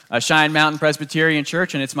Cheyenne Mountain Presbyterian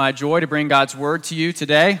Church, and it's my joy to bring God's Word to you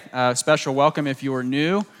today. Special welcome if you are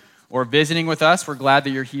new or visiting with us. We're glad that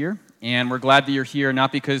you're here, and we're glad that you're here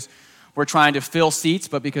not because we're trying to fill seats,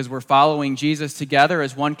 but because we're following Jesus together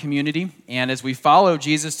as one community. And as we follow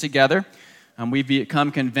Jesus together, we've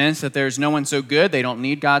become convinced that there's no one so good they don't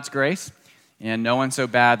need God's grace, and no one so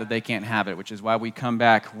bad that they can't have it, which is why we come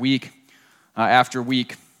back week after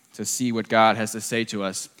week to see what God has to say to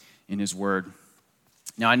us in His Word.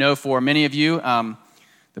 Now, I know for many of you,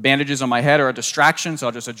 the bandages on my head are a distraction, so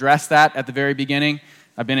I'll just address that at the very beginning.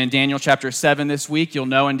 I've been in Daniel chapter 7 this week. You'll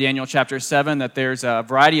know in Daniel chapter 7 that there's a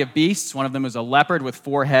variety of beasts. One of them is a leopard with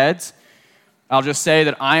 4 heads. I'll just say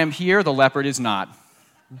that I am here, the leopard is not.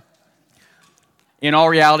 In all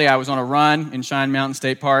reality, I was on a run in Cheyenne Mountain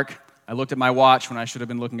State Park. I looked at my watch when I should have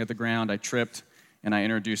been looking at the ground. I tripped, and I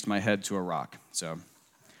introduced my head to a rock. So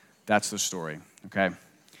that's the story, okay?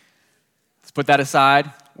 Let's put that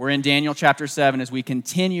aside. We're in Daniel chapter 7 as we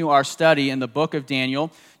continue our study in the book of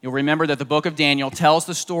Daniel. You'll remember that the book of Daniel tells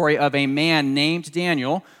the story of a man named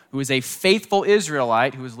Daniel who is a faithful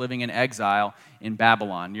Israelite who was living in exile in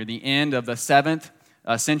Babylon near the end of the 7th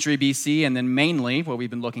century BC, and then mainly what we've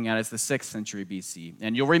been looking at is the 6th century BC.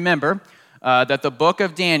 And you'll remember that the book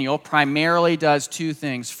of Daniel primarily does 2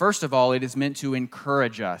 things. First of all, it is meant to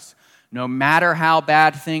encourage us. No matter how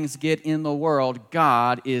bad things get in the world,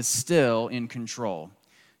 God is still in control.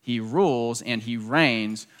 He rules and He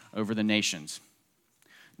reigns over the nations.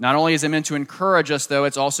 Not only is it meant to encourage us, though,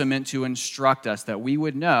 it's also meant to instruct us that we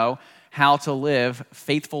would know how to live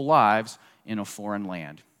faithful lives in a foreign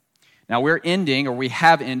land. Now, we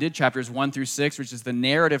have ended chapters 1 through 6, which is the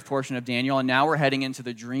narrative portion of Daniel, and now we're heading into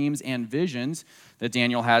the dreams and visions that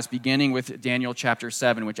Daniel has, beginning with Daniel chapter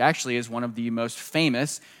 7, which actually is one of the most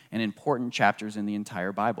famous and important chapters in the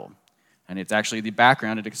entire Bible. And it's actually the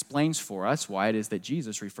background. It explains for us why it is that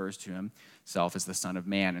Jesus refers to Himself as the Son of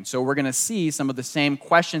Man. And so we're going to see some of the same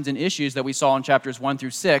questions and issues that we saw in chapters 1 through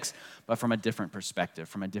 6, but from a different perspective,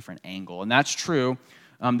 from a different angle. And that's true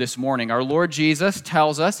this morning. Our Lord Jesus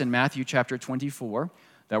tells us in Matthew chapter 24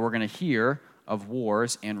 that we're going to hear of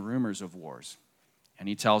wars and rumors of wars. And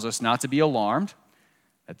He tells us not to be alarmed,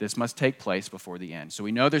 that this must take place before the end. So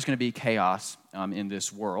we know there's going to be chaos in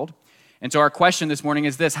this world. And so our question this morning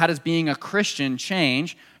is this: how does being a Christian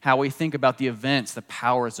change how we think about the events, the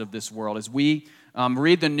powers of this world? As we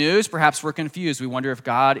read the news, perhaps we're confused. We wonder if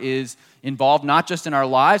God is involved not just in our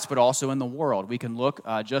lives, but also in the world. We can look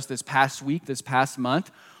just this past week, this past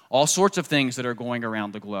month, all sorts of things that are going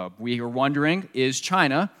around the globe. We are wondering, is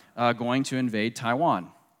China going to invade Taiwan?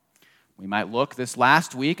 We might look this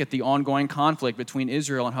last week at the ongoing conflict between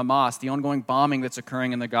Israel and Hamas, the ongoing bombing that's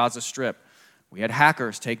occurring in the Gaza Strip. We had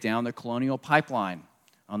hackers take down the Colonial Pipeline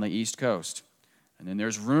on the East Coast. And then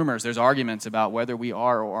there's rumors, there's arguments about whether we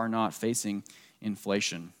are or are not facing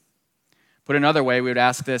inflation. Put another way, we would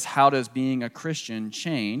ask this: how does being a Christian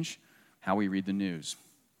change how we read the news?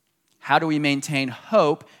 How do we maintain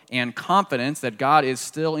hope and confidence that God is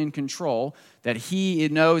still in control, that He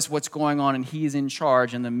knows what's going on and He's in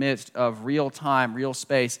charge in the midst of real time, real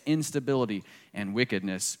space, instability, and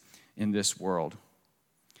wickedness in this world?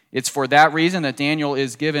 It's for that reason that Daniel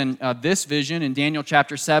is given this vision in Daniel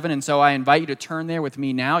chapter 7, and so I invite you to turn there with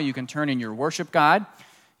me now. You can turn in your worship guide,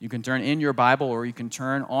 you can turn in your Bible, or you can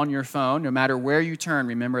turn on your phone. No matter where you turn,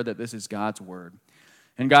 remember that this is God's Word.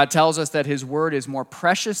 And God tells us that His Word is more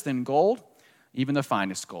precious than gold, even the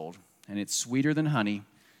finest gold, and it's sweeter than honey,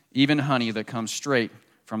 even honey that comes straight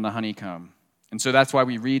from the honeycomb. And so that's why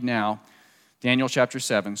we read now Daniel chapter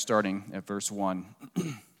 7, starting at verse 1.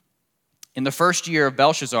 In the first year of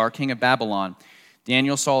Belshazzar, king of Babylon,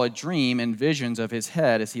 Daniel saw a dream and visions of his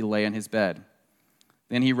head as he lay in his bed.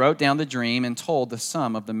 Then he wrote down the dream and told the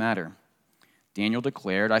sum of the matter. Daniel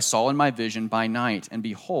declared, "I saw in my vision by night, and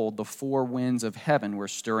behold, the 4 winds of heaven were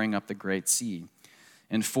stirring up the great sea.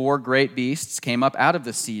 And 4 great beasts came up out of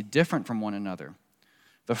the sea, different from one another.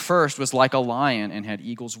 The first was like a lion and had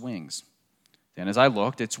eagle's wings. Then as I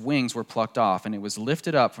looked, its wings were plucked off, and it was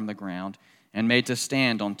lifted up from the ground and made to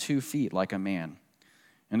stand on 2 feet like a man.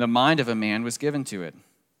 And the mind of a man was given to it.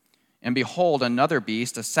 And behold, another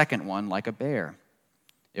beast, a second one, like a bear.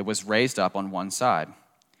 It was raised up on one side.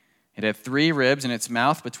 It had 3 ribs in its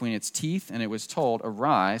mouth between its teeth, and it was told,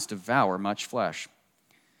 'Arise, devour much flesh.'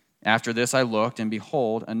 After this I looked, and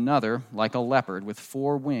behold, another like a leopard with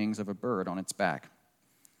 4 wings of a bird on its back.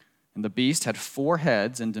 And the beast had 4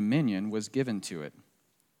 heads, and dominion was given to it."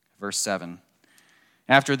 Verse 7.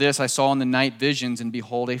 After this I saw in the night visions, and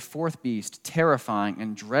behold, a 4th beast, terrifying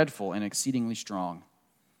and dreadful and exceedingly strong.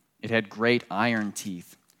 It had great iron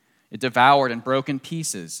teeth. It devoured and broke in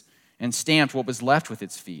pieces, and stamped what was left with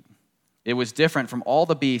its feet. It was different from all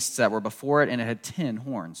the beasts that were before it, and it had 10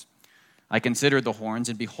 horns. I considered the horns,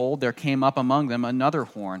 and behold, there came up among them another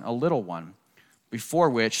horn, a little one, before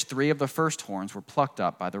which 3 of the first horns were plucked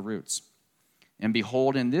up by the roots. And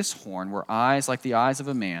behold, in this horn were eyes like the eyes of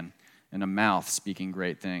a man, and a mouth speaking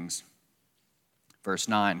great things. Verse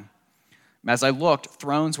 9. As I looked,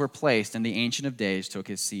 thrones were placed, and the Ancient of Days took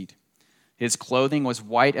his seat. His clothing was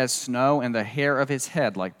white as snow, and the hair of his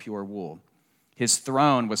head like pure wool. His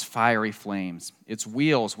throne was fiery flames. Its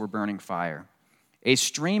wheels were burning fire. A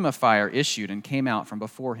stream of fire issued and came out from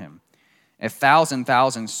before him.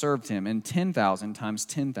 1,000,000 served him, and 10,000 times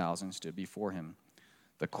 10,000 stood before him.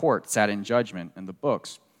 The court sat in judgment, and the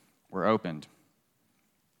books were opened.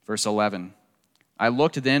 Verse 11. I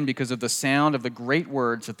looked then because of the sound of the great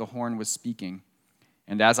words that the horn was speaking.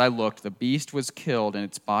 And as I looked, the beast was killed and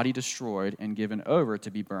its body destroyed and given over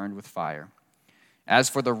to be burned with fire. As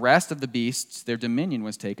for the rest of the beasts, their dominion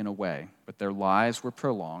was taken away, but their lives were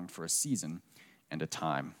prolonged for a season and a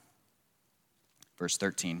time. Verse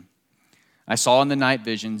 13. I saw in the night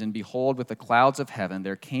visions, and behold, with the clouds of heaven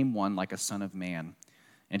there came one like a son of man.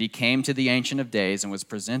 And he came to the Ancient of Days and was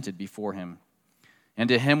presented before him. And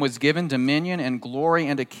to him was given dominion and glory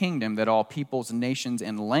and a kingdom that all peoples, nations,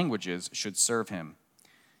 and languages should serve him.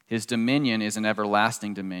 His dominion is an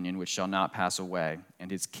everlasting dominion which shall not pass away, and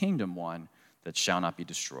his kingdom one that shall not be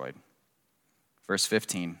destroyed. Verse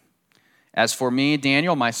 15. As for me,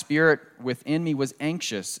 Daniel, my spirit within me was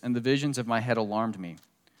anxious, and the visions of my head alarmed me.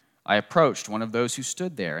 I approached one of those who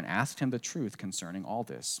stood there and asked him the truth concerning all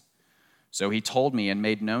this. So he told me and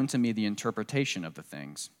made known to me the interpretation of the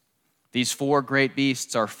things. These 4 great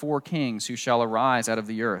beasts are 4 kings who shall arise out of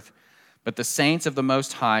the earth, but the saints of the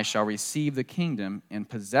Most High shall receive the kingdom and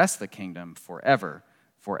possess the kingdom forever,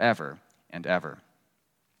 forever, and ever.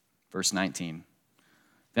 Verse 19.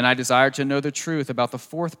 Then I desired to know the truth about the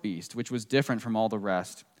 4th beast, which was different from all the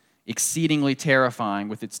rest, exceedingly terrifying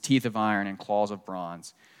with its teeth of iron and claws of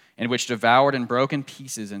bronze, and which devoured and broke in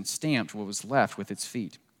pieces and stamped what was left with its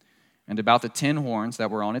feet, and about the 10 horns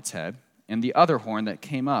that were on its head, and the other horn that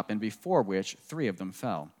came up, and before which 3 of them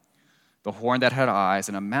fell. The horn that had eyes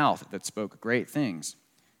and a mouth that spoke great things,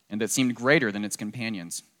 and that seemed greater than its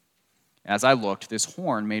companions. As I looked, this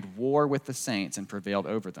horn made war with the saints and prevailed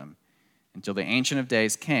over them, until the Ancient of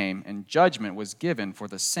Days came, and judgment was given for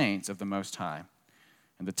the saints of the Most High.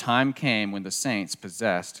 And the time came when the saints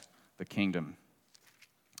possessed the kingdom.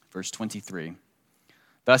 Verse 23.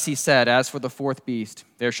 Thus he said, as for the 4th beast,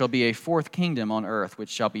 there shall be a 4th kingdom on earth, which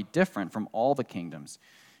shall be different from all the kingdoms,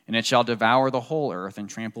 and it shall devour the whole earth and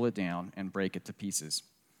trample it down and break it to pieces.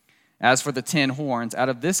 As for the 10 horns, out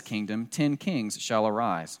of this kingdom 10 kings shall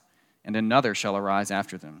arise, and another shall arise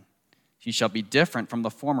after them. He shall be different from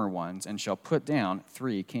the former ones, and shall put down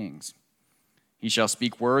 3 kings. He shall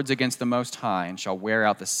speak words against the Most High, and shall wear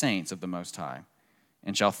out the saints of the Most High,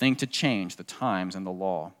 and shall think to change the times and the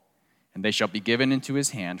law. And they shall be given into his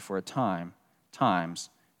hand for a time, times,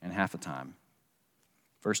 and half a time.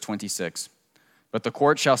 Verse 26. But the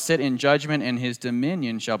court shall sit in judgment, and his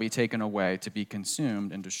dominion shall be taken away, to be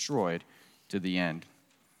consumed and destroyed to the end.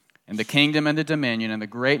 And the kingdom and the dominion and the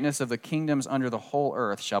greatness of the kingdoms under the whole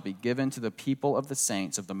earth shall be given to the people of the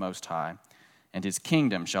saints of the Most High, and his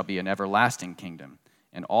kingdom shall be an everlasting kingdom,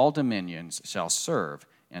 and all dominions shall serve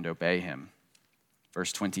and obey him.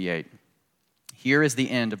 Verse 28. Here is the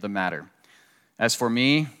end of the matter. As for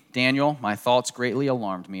me, Daniel, my thoughts greatly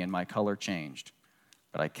alarmed me, and my color changed,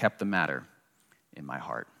 but I kept the matter in my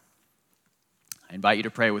heart. I invite you to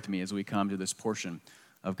pray with me as we come to this portion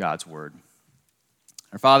of God's word.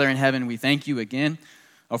 Our Father in heaven, we thank you again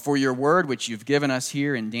for your word, which you've given us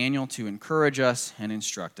here in Daniel to encourage us and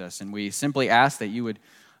instruct us. And we simply ask that you would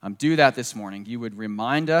do that this morning. You would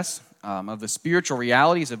remind us of the spiritual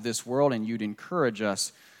realities of this world, and you'd encourage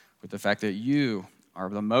us with the fact that you are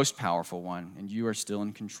the most powerful one, and you are still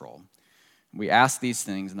in control. We ask these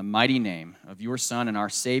things in the mighty name of your Son and our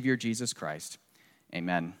Savior, Jesus Christ.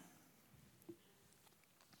 Amen.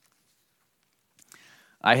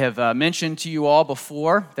 I have mentioned to you all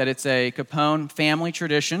before that it's a Capone family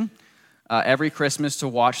tradition every Christmas to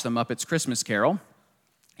watch the Muppets Christmas Carol.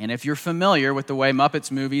 And if you're familiar with the way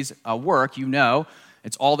Muppets movies work, you know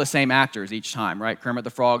it's all the same actors each time, right? Kermit the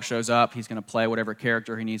Frog shows up. He's going to play whatever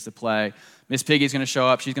character he needs to play. Miss Piggy's going to show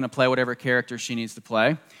up. She's going to play whatever character she needs to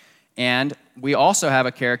play. And we also have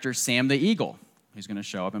a character, Sam the Eagle, who's going to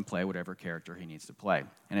show up and play whatever character he needs to play.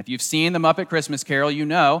 And if you've seen the Muppet Christmas Carol, you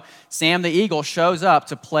know Sam the Eagle shows up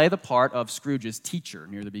to play the part of Scrooge's teacher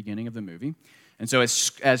near the beginning of the movie. And so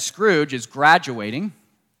as Scrooge is graduating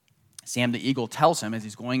Sam the eagle tells him as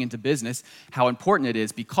he's going into business how important it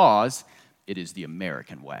is because it is the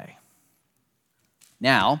American way.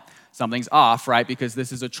 Now, something's off, right? Because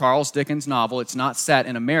this is a Charles Dickens novel. It's not set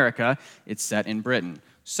in America, it's set in Britain.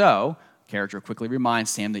 So, the character quickly reminds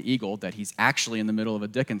Sam the eagle that he's actually in the middle of a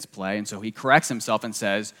Dickens play, and so he corrects himself and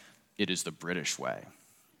says, it is the British way.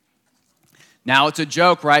 Now, it's a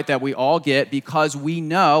joke, right, that we all get because we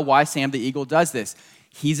know why Sam the eagle does this.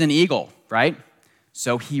 He's an eagle, right?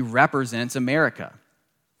 So he represents America.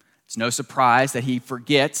 It's no surprise that he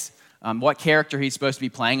forgets what character he's supposed to be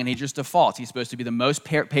playing, and he just defaults. He's supposed to be the most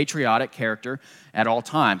patriotic character at all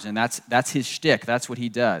times, and that's his shtick. That's what he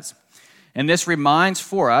does. And this reminds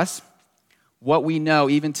for us what we know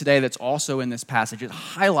even today that's also in this passage. It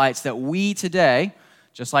highlights that we today,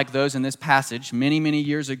 just like those in this passage many, many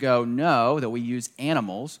years ago, know that we use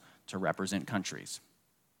animals to represent countries.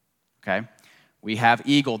 Okay? We have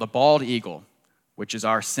eagle, the bald eagle, which is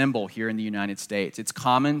our symbol here in the United States. It's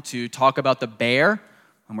common to talk about the bear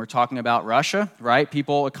when we're talking about Russia, right?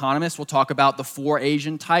 Economists will talk about the 4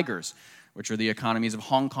 Asian tigers, which are the economies of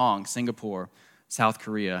Hong Kong, Singapore, South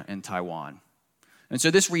Korea, and Taiwan. And so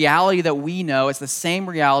this reality that we know is the same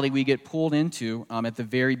reality we get pulled into at the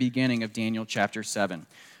very beginning of Daniel chapter 7.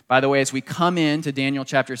 By the way, as we come into Daniel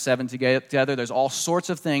chapter 7 together, there's all sorts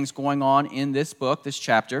of things going on in this book, this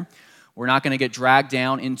chapter. We're not going to get dragged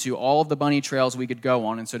down into all of the bunny trails we could go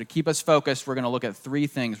on. And so to keep us focused, we're going to look at 3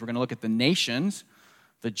 things. We're going to look at the nations,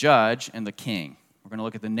 the judge, and the king. We're going to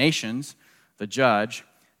look at the nations, the judge,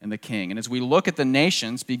 and the king. And as we look at the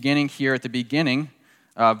nations, beginning here at the beginning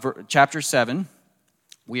of chapter 7,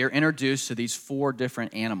 we are introduced to these 4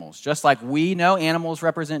 different animals. Just like we know animals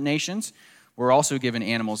represent nations, we're also given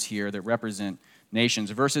animals here that represent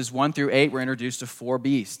nations. Verses 1 through 8, we're introduced to 4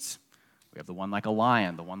 beasts. We have the one like a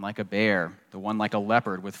lion, the one like a bear, the one like a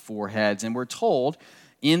leopard with 4 heads. And we're told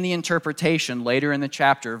in the interpretation later in the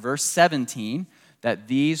chapter, verse 17, that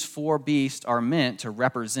these 4 beasts are meant to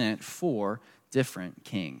represent 4 different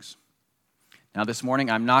kings. Now, this morning,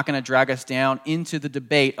 I'm not going to drag us down into the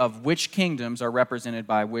debate of which kingdoms are represented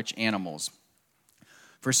by which animals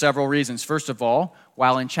for several reasons. First of all,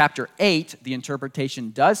 while in chapter 8, the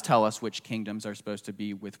interpretation does tell us which kingdoms are supposed to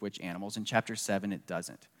be with which animals, in chapter 7, it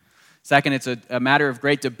doesn't. Second, it's a matter of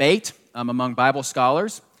great debate among Bible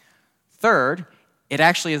scholars. Third, it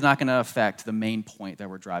actually is not going to affect the main point that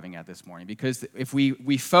we're driving at this morning, because if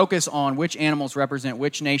we focus on which animals represent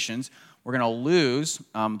which nations, we're going to lose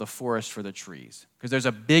the forest for the trees, because there's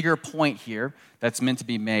a bigger point here that's meant to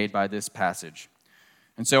be made by this passage.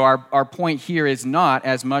 And so our point here is not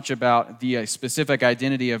as much about the specific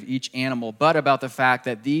identity of each animal, but about the fact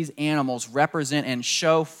that these animals represent and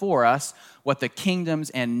show for us what the kingdoms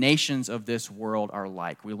and nations of this world are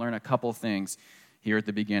like. We learn a couple things here at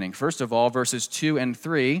the beginning. First of all, verses 2 and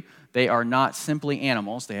 3, they are not simply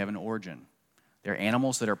animals, they have an origin. They're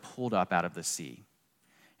animals that are pulled up out of the sea.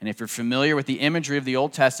 And if you're familiar with the imagery of the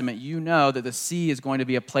Old Testament, you know that the sea is going to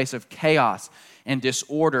be a place of chaos and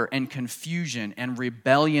disorder and confusion and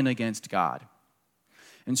rebellion against God.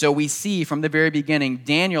 And so we see from the very beginning,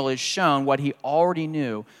 Daniel is shown what he already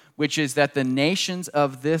knew, which is that the nations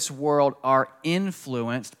of this world are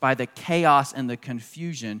influenced by the chaos and the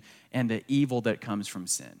confusion and the evil that comes from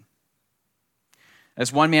sin.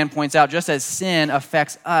 As one man points out, just as sin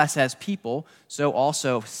affects us as people, so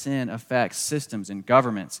also sin affects systems and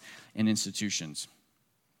governments and institutions.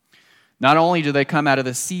 Not only do they come out of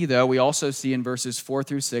the sea, though, we also see in verses 4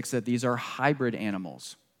 through 6 that these are hybrid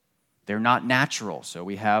animals. They're not natural. So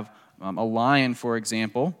we have a lion, for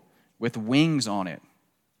example, with wings on it.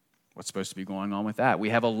 What's supposed to be going on with that?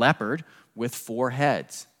 We have a leopard with 4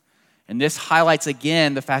 heads. And this highlights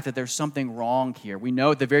again the fact that there's something wrong here. We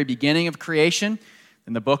know at the very beginning of creation,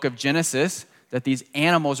 in the book of Genesis, that these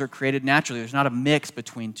animals are created naturally. There's not a mix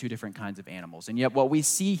between 2 different kinds of animals. And yet what we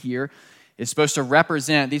see here is supposed to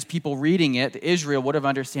represent, these people reading it, Israel would have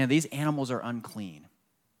understood these animals are unclean.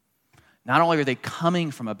 Not only are they coming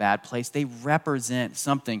from a bad place, they represent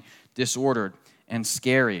something disordered and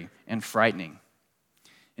scary and frightening.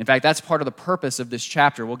 In fact, that's part of the purpose of this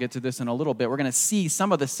chapter. We'll get to this in a little bit. We're going to see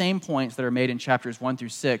some of the same points that are made in chapters 1 through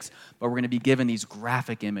 6, but we're going to be given these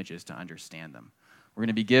graphic images to understand them. We're going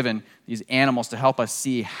to be given these animals to help us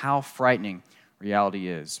see how frightening reality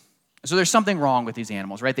is. So there's something wrong with these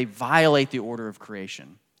animals, right? They violate the order of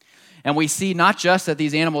creation. And we see not just that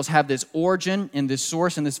these animals have this origin and this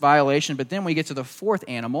source and this violation, but then we get to the 4th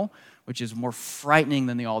animal, which is more frightening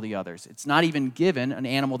than all the others. It's not even given an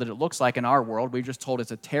animal that it looks like in our world. We're just told it's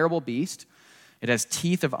a terrible beast. It has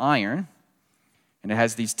teeth of iron, and it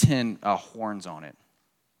has these 10 horns on it.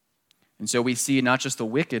 And so we see not just the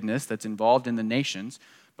wickedness that's involved in the nations,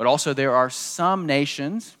 But also there are some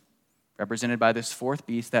nations, represented by this fourth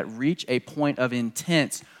beast, that reach a point of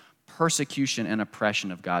intense persecution and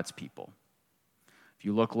oppression of God's people. If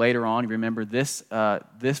you look later on, you remember this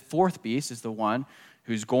fourth beast is the one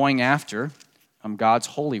who's going after God's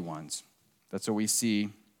holy ones. That's what we see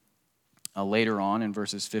later on in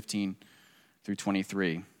verses 15 through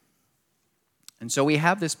 23. And so we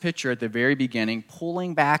have this picture at the very beginning,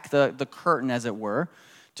 pulling back the curtain, as it were,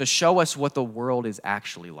 to show us what the world is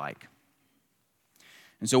actually like.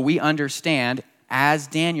 And so we understand, as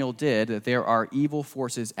Daniel did, that there are evil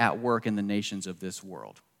forces at work in the nations of this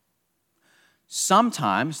world.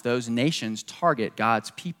 Sometimes those nations target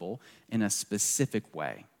God's people in a specific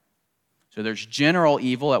way. So there's general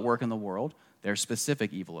evil at work in the world. There's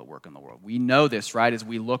specific evil at work in the world. We know this, right, as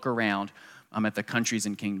we look around at the countries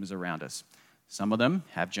and kingdoms around us. Some of them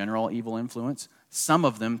have general evil influence. Some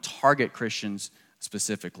of them target Christians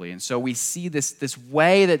specifically. And so we see this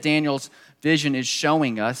way that Daniel's vision is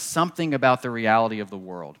showing us something about the reality of the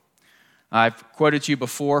world. I've quoted to you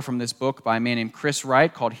before from this book by a man named Chris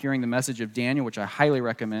Wright called Hearing the Message of Daniel, which I highly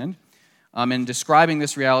recommend. In describing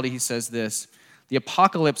this reality, he says this: the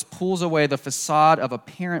apocalypse pulls away the facade of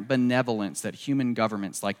apparent benevolence that human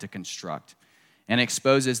governments like to construct and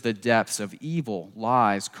exposes the depths of evil,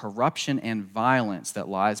 lies, corruption, and violence that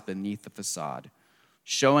lies beneath the facade,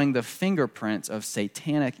 showing the fingerprints of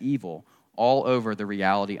satanic evil all over the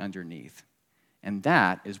reality underneath. And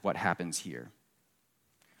that is what happens here.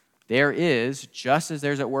 There is, just as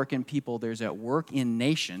there's at work in people, there's at work in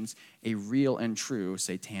nations a real and true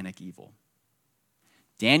satanic evil.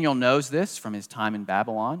 Daniel knows this from his time in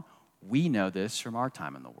Babylon. We know this from our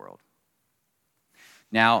time in the world.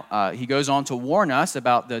 Now, he goes on to warn us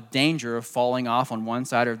about the danger of falling off on one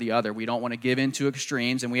side or the other. We don't want to give in to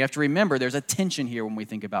extremes, and we have to remember there's a tension here when we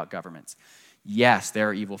think about governments. Yes, there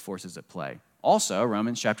are evil forces at play. Also,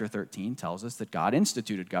 Romans chapter 13 tells us that God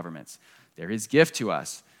instituted governments. They're his gift to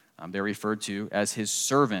us. They're referred to as his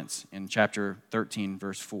servants in chapter 13,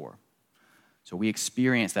 verse 4. So we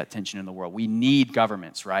experience that tension in the world. We need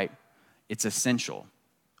governments, right? It's essential.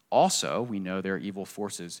 Also, we know there are evil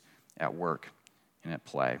forces at work and at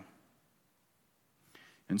play.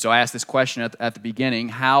 And so I asked this question at the beginning: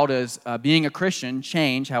 how does being a Christian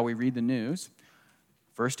change how we read the news?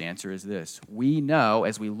 First answer is this: we know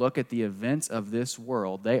as we look at the events of this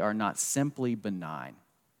world, they are not simply benign,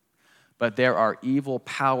 but there are evil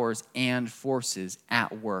powers and forces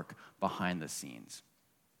at work behind the scenes.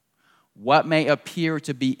 What may appear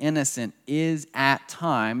to be innocent is at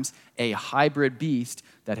times a hybrid beast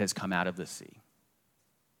that has come out of the sea.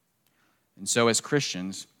 And so as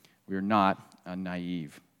Christians, we're not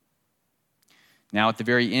naive. Now at the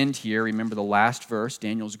very end here, remember the last verse,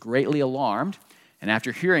 Daniel's greatly alarmed, and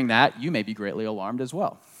after hearing that, you may be greatly alarmed as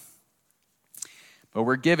well. But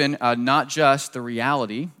we're given not just the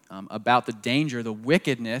reality about the danger, the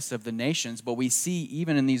wickedness of the nations, but we see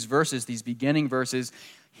even in these verses, these beginning verses,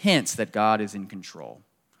 hints that God is in control.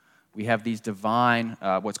 We have these divine,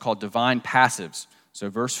 what's called divine passives. So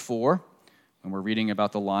verse 4, when we're reading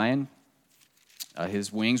about the lion,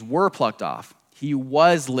 his wings were plucked off. He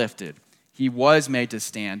was lifted. He was made to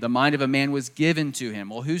stand. The mind of a man was given to him.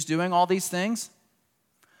 Well, who's doing all these things?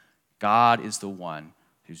 God is the one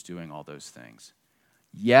who's doing all those things.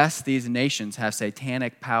 Yes, these nations have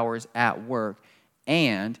satanic powers at work,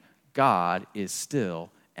 and God is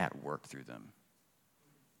still at work through them.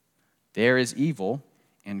 There is evil,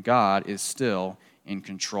 and God is still in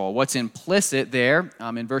control. What's implicit there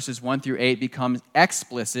in verses 1 through 8 becomes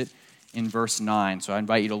explicit in verse 9. So I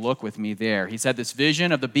invite you to look with me there. He said this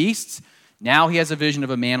vision of the beasts. Now he has a vision of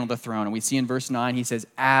a man on the throne. And we see in verse 9, he says,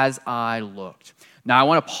 as I looked. Now, I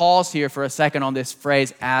want to pause here for a second on this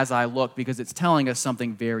phrase, as I look, because it's telling us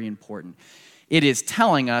something very important. It is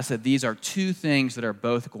telling us that these are two things that are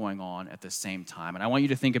both going on at the same time. And I want you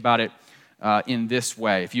to think about it in this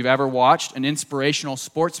way. If you've ever watched an inspirational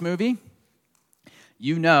sports movie,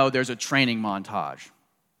 you know there's a training montage.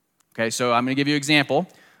 Okay, so I'm going to give you an example.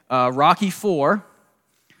 Rocky IV,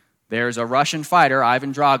 there's a Russian fighter,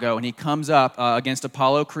 Ivan Drago, and he comes up against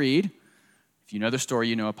Apollo Creed. If you know the story,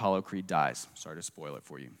 you know Apollo Creed dies. Sorry to spoil it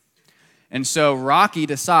for you. And so Rocky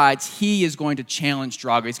decides he is going to challenge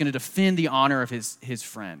Drago. He's going to defend the honor of his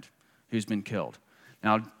friend who's been killed.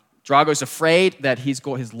 Now, Drago's afraid that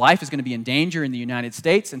his life is going to be in danger in the United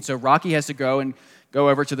States, and so Rocky has to go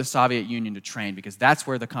over to the Soviet Union to train because that's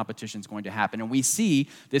where the competition is going to happen. And we see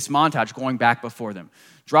this montage going back before them.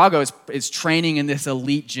 Drago is training in this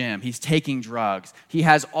elite gym. He's taking drugs. He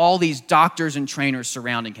has all these doctors and trainers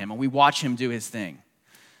surrounding him, and we watch him do his thing.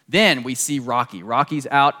 Then we see Rocky. Rocky's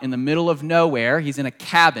out in the middle of nowhere. He's in a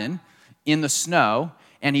cabin in the snow,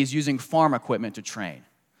 and he's using farm equipment to train.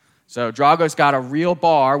 So Drago's got a real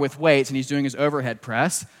bar with weights, and he's doing his overhead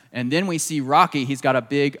press. And then we see Rocky, he's got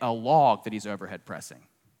a log that he's overhead pressing.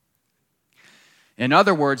 In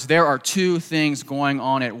other words, there are two things going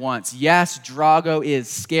on at once. Yes, Drago is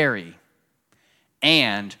scary,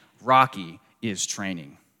 and Rocky is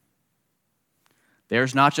training.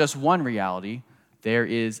 There's not just one reality, there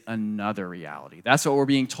is another reality. That's what we're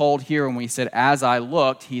being told here when we said, as I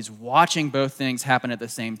looked, he's watching both things happen at the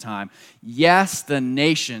same time. Yes, the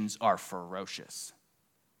nations are ferocious.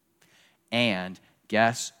 And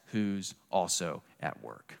guess who's also at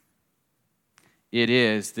work? It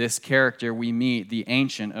is this character we meet, the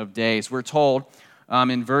Ancient of Days. We're told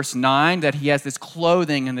in verse 9 that he has this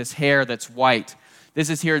clothing and this hair that's white. This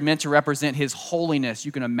is here meant to represent his holiness.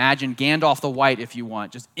 You can imagine Gandalf the White if you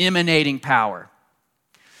want, just emanating power.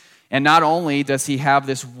 And not only does he have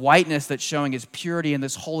this whiteness that's showing his purity and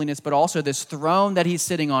this holiness, but also this throne that he's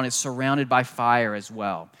sitting on is surrounded by fire as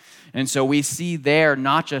well. And so we see there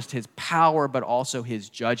not just his power, but also his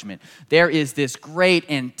judgment. There is this great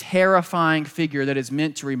and terrifying figure that is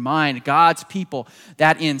meant to remind God's people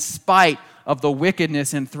that in spite of the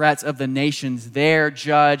wickedness and threats of the nations, their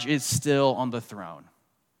judge is still on the throne.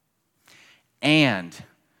 And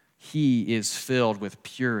he is filled with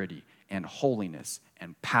purity and holiness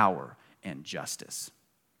and power and justice.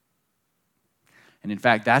 And in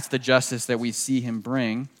fact, that's the justice that we see him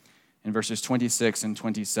bring in verses 26 and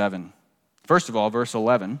 27. First of all, verse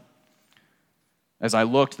 11, as I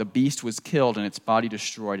looked, the beast was killed and its body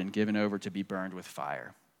destroyed and given over to be burned with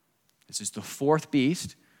fire. This is the fourth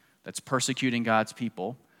beast that's persecuting God's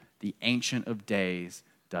people. The Ancient of Days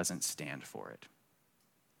doesn't stand for it.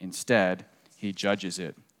 Instead, he judges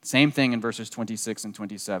it. Same thing in verses 26 and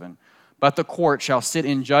 27. But the court shall sit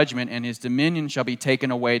in judgment, and his dominion shall be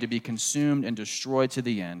taken away to be consumed and destroyed to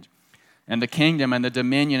the end. And the kingdom and the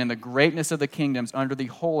dominion and the greatness of the kingdoms under the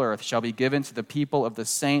whole earth shall be given to the people of the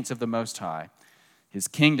saints of the Most High. His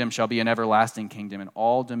kingdom shall be an everlasting kingdom, and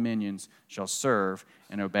all dominions shall serve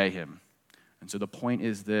and obey him. And so the point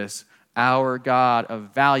is this: our God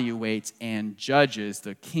evaluates and judges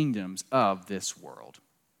the kingdoms of this world.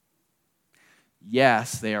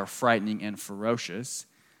 Yes, they are frightening and ferocious.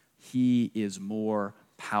 He is more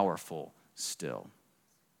powerful still.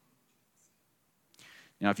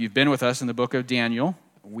 Now, if you've been with us in the book of Daniel,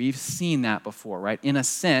 we've seen that before, right? In a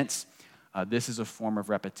sense, this is a form of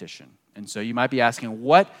repetition. And so you might be asking,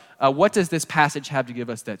 what does this passage have to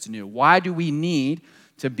give us that's new? Why do we need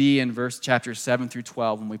to be in chapters 7 through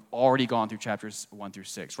 12 when we've already gone through chapters 1 through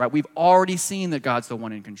 6, right? We've already seen that God's the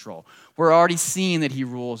one in control. We're already seeing that he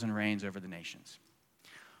rules and reigns over the nations.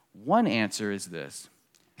 One answer is this: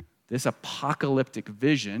 this apocalyptic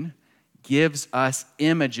vision gives us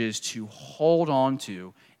images to hold on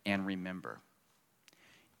to and remember.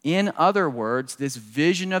 In other words, this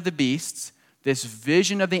vision of the beasts, this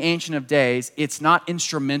vision of the Ancient of Days, it's not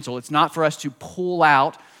instrumental. It's not for us to pull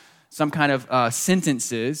out some kind of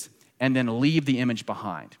sentences and then leave the image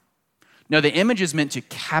behind. No, the image is meant to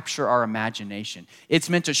capture our imagination. It's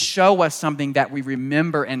meant to show us something that we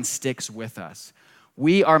remember and sticks with us.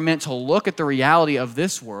 We are meant to look at the reality of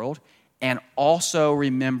this world and also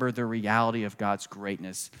remember the reality of God's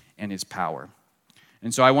greatness and his power.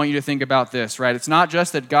 And so I want you to think about this, right? It's not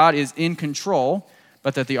just that God is in control,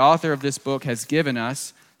 but that the author of this book has given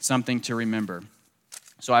us something to remember.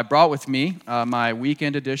 So I brought with me my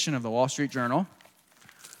weekend edition of the Wall Street Journal.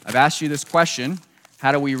 I've asked you this question: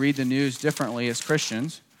 how do we read the news differently as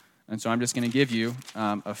Christians? And so I'm just going to give you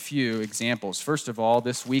a few examples. First of all,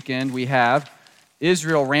 this weekend we have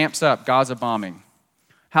Israel ramps up Gaza bombing.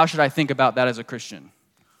 How should I think about that as a Christian?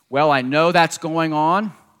 Well, I know that's going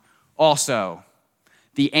on. Also,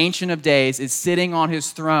 the Ancient of Days is sitting on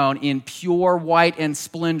his throne in pure white and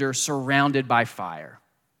splendor, surrounded by fire.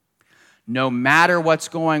 No matter what's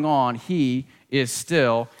going on, he is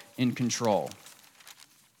still in control.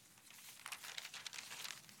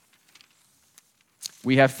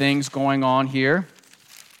 We have things going on here,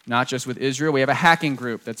 not just with Israel. We have a hacking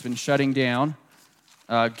group that's been shutting down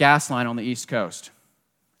a gas line on the East Coast.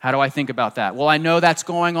 How do I think about that? Well, I know that's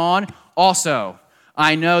going on. Also,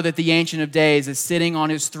 I know that the Ancient of Days is sitting on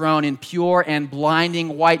his throne in pure and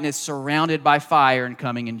blinding whiteness, surrounded by fire and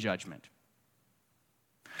coming in judgment.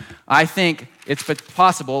 I think it's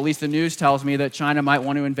possible, at least the news tells me, that China might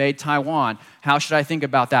want to invade Taiwan. How should I think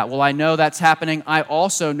about that? Well, I know that's happening. I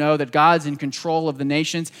also know that God's in control of the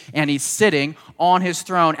nations, and he's sitting on his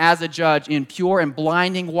throne as a judge in pure and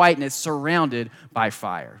blinding whiteness, surrounded by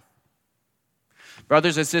fire.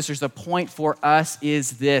 Brothers and sisters, the point for us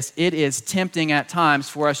is this. It is tempting at times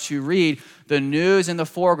for us to read the news in the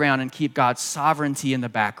foreground and keep God's sovereignty in the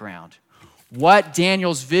background. What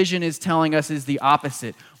Daniel's vision is telling us is the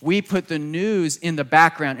opposite. We put the news in the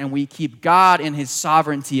background and we keep God and his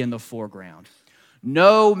sovereignty in the foreground.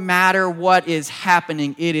 No matter what is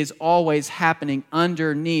happening, it is always happening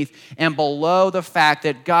underneath and below the fact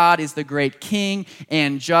that God is the great king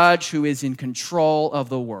and judge who is in control of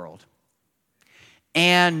the world.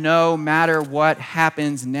 And no matter what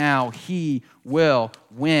happens now, he will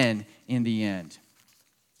win in the end.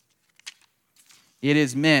 It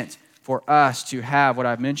is meant for us to have, what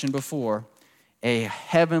I've mentioned before, a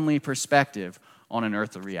heavenly perspective on an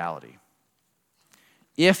earthly reality.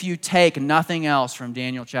 If you take nothing else from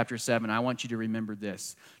Daniel chapter 7, I want you to remember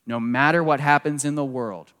this. No matter what happens in the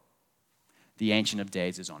world, the Ancient of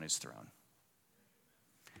Days is on his throne.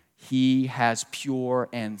 He has pure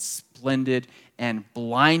and splendid and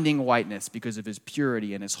blinding whiteness because of his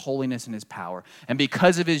purity and his holiness and his power. And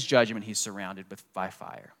because of his judgment, he's surrounded by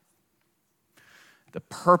fire. The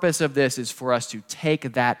purpose of this is for us to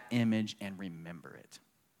take that image and remember it.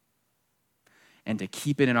 And to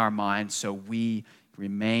keep it in our minds so we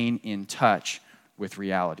remain in touch with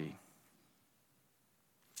reality.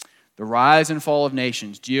 The rise and fall of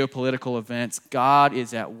nations, geopolitical events, God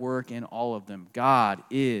is at work in all of them. God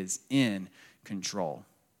is in control.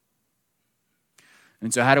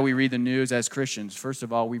 And so how do we read the news as Christians? First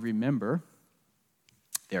of all, we remember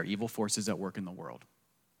there are evil forces at work in the world.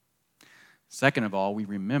 Second of all, we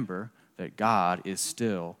remember that God is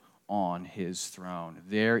still on his throne.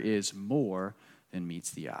 There is more than meets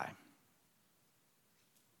the eye.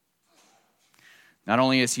 Not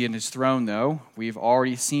only is he in his throne, though, we've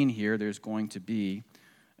already seen here there's going to be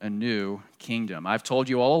a new kingdom. I've told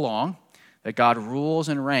you all along that God rules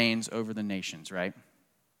and reigns over the nations, right?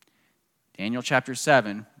 Daniel chapter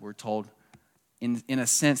 7, we're told, in a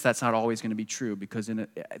sense, that's not always going to be true because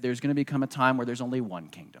there's going to become a time where there's only one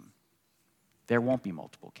kingdom. There won't be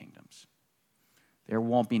multiple kingdoms. There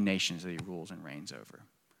won't be nations that he rules and reigns over.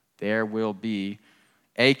 There will be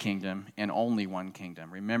a kingdom and only one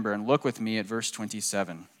kingdom. Remember, and look with me at verse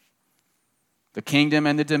 27. The kingdom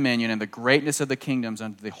and the dominion and the greatness of the kingdoms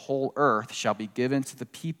under the whole earth shall be given to the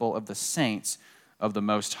people of the saints of the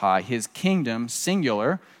Most High. His kingdom,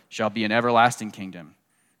 singular, shall be an everlasting kingdom,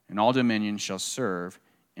 and all dominions shall serve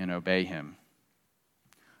and obey him.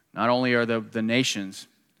 Not only are the nations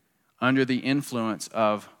under the influence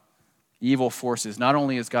of evil forces, not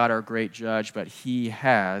only is God our great judge, but he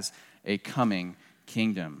has a coming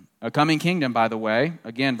kingdom. A coming kingdom, by the way,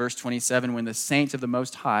 again, verse 27, when the saints of the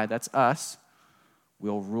Most High, that's us,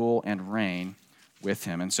 will rule and reign with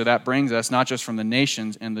him. And so that brings us not just from the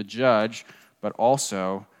nations and the judge, but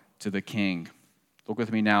also to the king. Look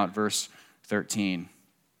with me now at verse 13.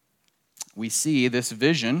 We see this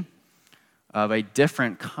vision of a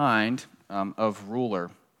different kind of ruler.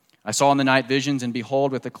 I saw in the night visions, and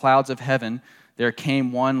behold, with the clouds of heaven, there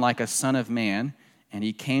came one like a son of man, and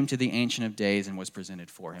he came to the Ancient of Days and was presented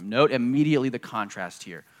for him. Note immediately the contrast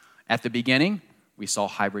here. At the beginning, we saw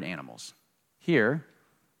hybrid animals. Here,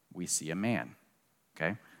 we see a man.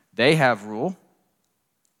 Okay? They have rule.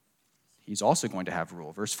 He's also going to have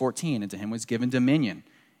rule. Verse 14, and to him was given dominion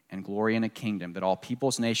and glory and a kingdom, that all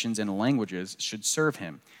peoples, nations, and languages should serve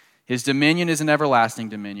him. His dominion is an everlasting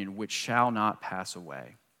dominion which shall not pass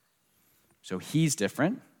away. So he's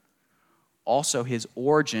different. Also, his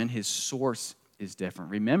origin, his source is different.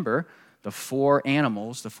 Remember, the four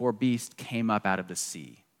animals, the four beasts, came up out of the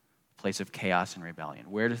sea, place of chaos and rebellion.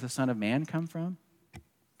 Where does the Son of Man come from?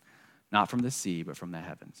 Not from the sea, but from the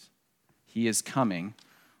heavens. He is coming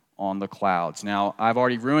on the clouds. Now, I've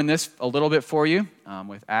already ruined this a little bit for you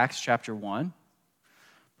with Acts chapter 1.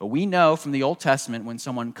 But we know from the Old Testament when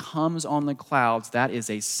someone comes on the clouds, that is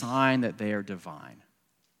a sign that they are divine.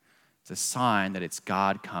 It's a sign that it's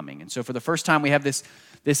God coming. And so for the first time, we have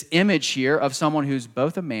this image here of someone who's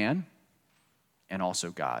both a man and also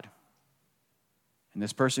God. And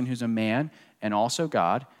this person who's a man and also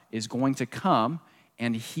God is going to come,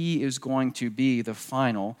 and he is going to be the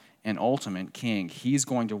final and ultimate king. He's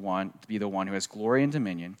going to be the one who has glory and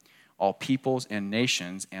dominion. All peoples and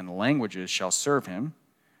nations and languages shall serve him.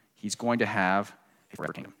 He's going to have a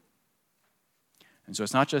forever kingdom. And so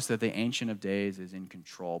it's not just that the Ancient of Days is in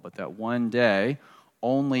control, but that one day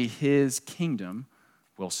only his kingdom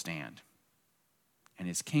will stand. And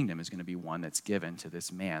his kingdom is going to be one that's given to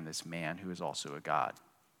this man who is also a God.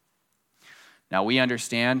 Now we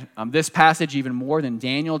understand this passage even more than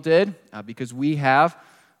Daniel did because we have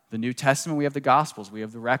the New Testament, we have the Gospels, we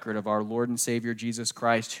have the record of our Lord and Savior Jesus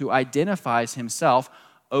Christ who identifies himself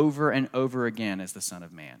over and over again as the Son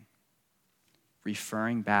of Man,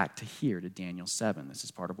 referring back to Daniel 7. This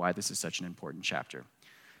is part of why this is such an important chapter.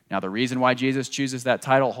 Now, the reason why Jesus chooses that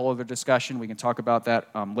title, a whole other discussion. We can talk about that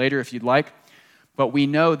later if you'd like. But we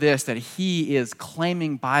know this, that he is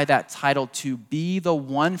claiming by that title to be the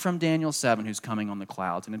one from Daniel 7 who's coming on the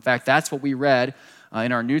clouds. And in fact, that's what we read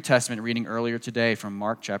in our New Testament reading earlier today from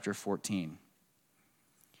Mark chapter 14.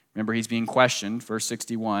 Remember, he's being questioned, verse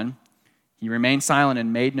 61. He remained silent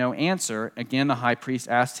and made no answer. Again, the high priest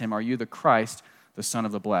asked him, "Are you the Christ, the Son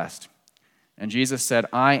of the Blessed?" And Jesus said,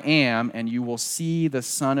 "I am, and you will see the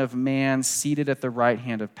Son of Man seated at the right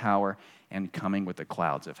hand of power and coming with the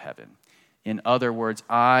clouds of heaven." In other words,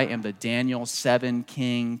 I am the Daniel 7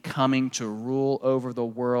 king coming to rule over the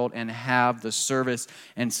world and have the service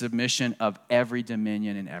and submission of every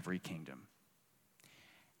dominion and every kingdom.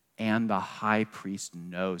 And the high priest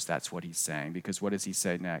knows that's what he's saying, because what does he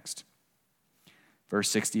say next? Verse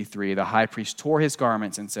 63, the high priest tore his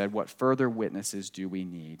garments and said, "What further witnesses do we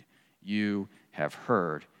need? You have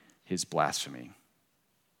heard his blasphemy."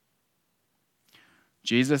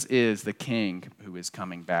 Jesus is the king who is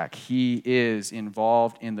coming back. He is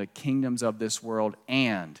involved in the kingdoms of this world,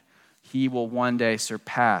 and he will one day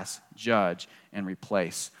surpass, judge, and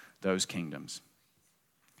replace those kingdoms.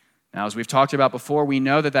 Now, as we've talked about before, we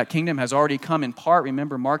know that kingdom has already come in part.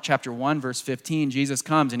 Remember Mark chapter 1, verse 15, Jesus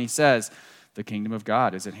comes and he says, the kingdom of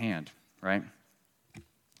God is at hand, right? The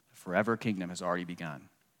forever kingdom has already begun.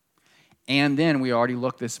 And then we already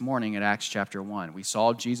looked this morning at Acts chapter 1. We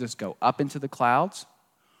saw Jesus go up into the clouds.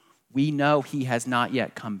 We know he has not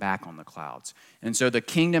yet come back on the clouds. And so the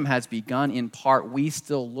kingdom has begun in part. We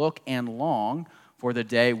still look and long for the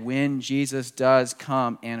day when Jesus does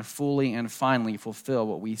come and fully and finally fulfill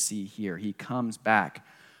what we see here. He comes back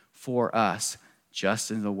for us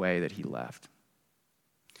just in the way that he left.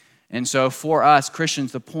 And so for us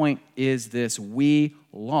Christians, the point is this: we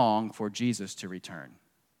long for Jesus to return.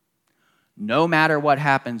 No matter what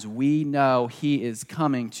happens, we know he is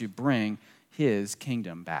coming to bring his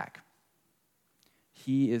kingdom back.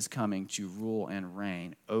 He is coming to rule and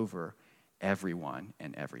reign over everyone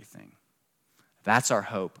and everything. That's our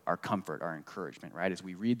hope, our comfort, our encouragement, right? As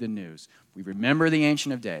we read the news, we remember the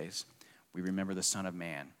Ancient of Days. We remember the Son of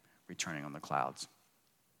Man returning on the clouds.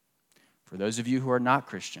 For those of you who are not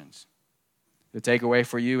Christians, the takeaway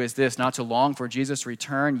for you is this: not to long for Jesus'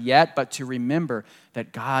 return yet, but to remember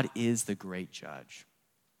that God is the great judge.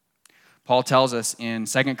 Paul tells us in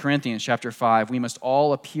 2 Corinthians chapter 5, we must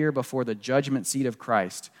all appear before the judgment seat of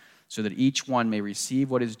Christ so that each one may receive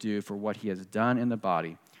what is due for what he has done in the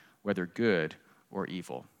body, whether good or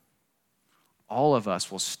evil. All of us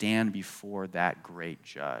will stand before that great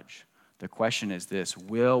judge. The question is this: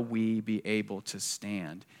 will we be able to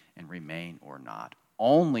stand and remain or not?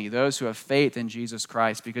 Only those who have faith in Jesus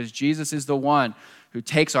Christ, because Jesus is the one who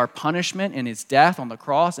takes our punishment in his death on the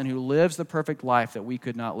cross and who lives the perfect life that we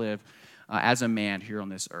could not live as a man here on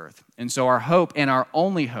this earth. And so our hope, and our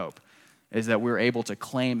only hope, is that we're able to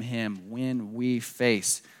claim him when we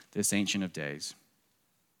face this Ancient of Days.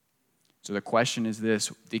 So the question is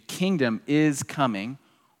this: the kingdom is coming.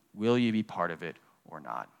 Will you be part of it or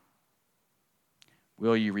not?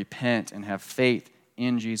 Will you repent and have faith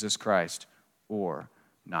in Jesus Christ or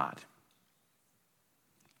not?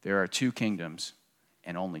 There are two kingdoms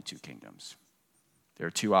and only two kingdoms. There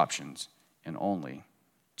are two options and only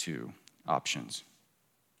two options.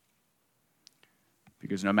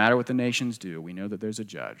 Because no matter what the nations do, we know that there's a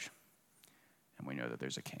judge and we know that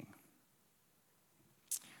there's a king.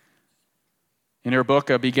 In her book,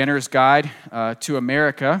 A Beginner's Guide to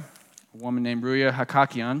America, a woman named Ruya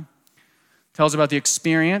Hakakian tells about the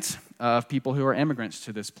experience of people who are immigrants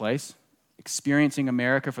to this place, experiencing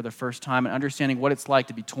America for the first time and understanding what it's like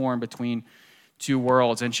to be torn between two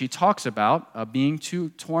worlds. And she talks about being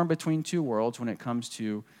torn between two worlds when it comes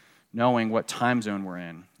to knowing what time zone we're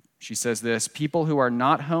in. She says this: people who are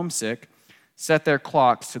not homesick set their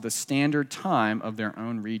clocks to the standard time of their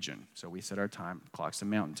own region. So we set our time clocks to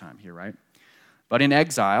mountain time here, right? But in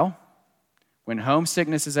exile, when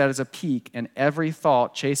homesickness is at its peak and every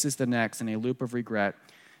thought chases the next in a loop of regret,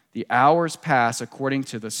 the hours pass according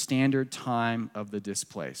to the standard time of the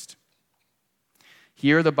displaced.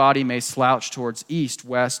 Here the body may slouch towards east,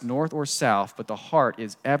 west, north, or south, but the heart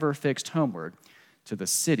is ever fixed homeward to the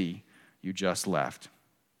city you just left.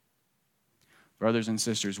 Brothers and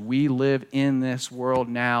sisters, we live in this world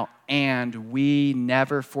now, and we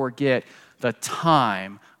never forget the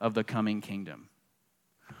time of the coming kingdom.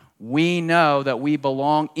 We know that we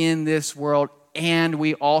belong in this world, and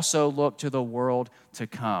we also look to the world to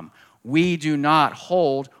come. We do not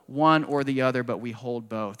hold one or the other, but we hold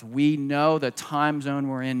both. We know the time zone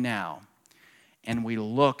we're in now, and we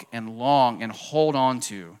look and long and hold on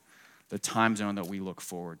to the time zone that we look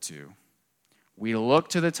forward to. We look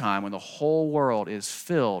to the time when the whole world is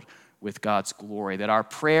filled with God's glory, that our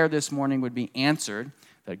prayer this morning would be answered,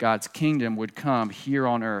 that God's kingdom would come here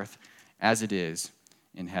on earth as it is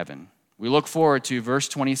in heaven. We look forward to verse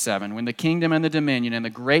 27, when the kingdom and the dominion and the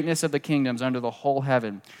greatness of the kingdoms under the whole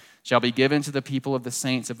heaven shall be given to the people of the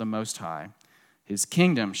saints of the Most High. His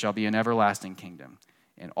kingdom shall be an everlasting kingdom,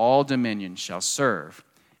 and all dominions shall serve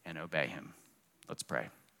and obey him. Let's pray.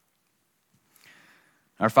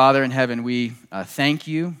 Our Father in heaven, we thank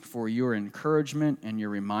you for your encouragement and your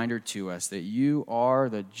reminder to us that you are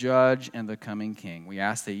the judge and the coming king. We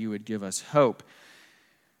ask that you would give us hope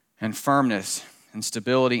and firmness and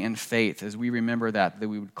stability and faith as we remember that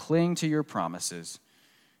we would cling to your promises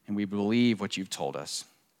and we believe what you've told us.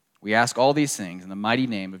 We ask all these things in the mighty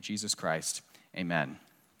name of Jesus Christ. Amen.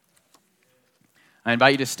 I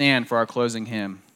invite you to stand for our closing hymn.